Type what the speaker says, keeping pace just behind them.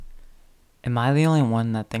Am I the only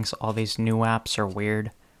one that thinks all these new apps are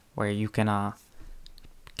weird? Where you can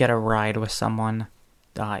get a ride with someone,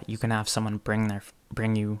 you can have someone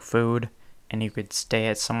bring you food, and you could stay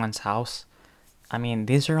at someone's house. I mean,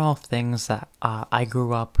 these are all things that I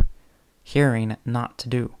grew up hearing not to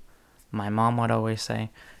do. My mom would always say,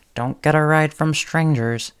 "Don't get a ride from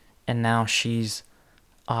strangers," and now she's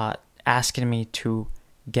uh, asking me to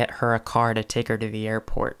get her a car to take her to the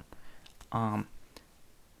airport. Um,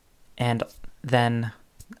 and then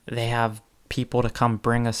they have people to come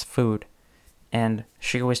bring us food. And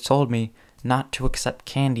she always told me not to accept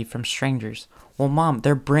candy from strangers. Well, Mom,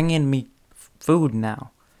 they're bringing me food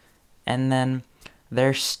now. And then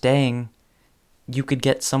they're staying. You could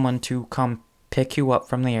get someone to come pick you up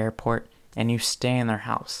from the airport and you stay in their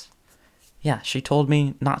house. Yeah, she told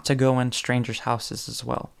me not to go in strangers' houses as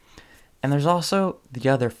well. And there's also the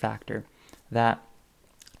other factor that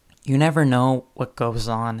you never know what goes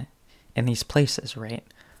on in these places, right?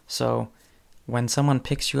 So when someone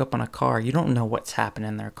picks you up on a car, you don't know what's happening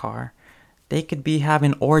in their car. They could be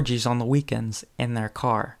having orgies on the weekends in their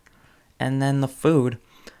car. And then the food,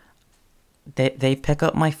 they pick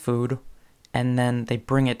up my food and then they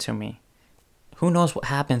bring it to me. Who knows what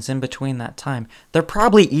happens in between that time? They're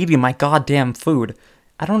probably eating my goddamn food.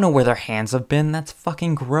 I don't know where their hands have been. That's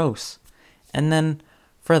fucking gross. And then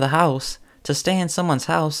for the house, to stay in someone's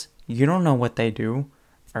house, you don't know what they do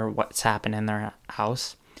or what's happened in their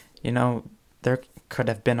house. You know, there could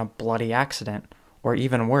have been a bloody accident, or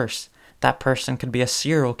even worse, that person could be a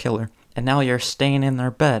serial killer, and now you're staying in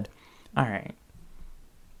their bed. Alright,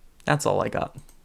 that's all I got.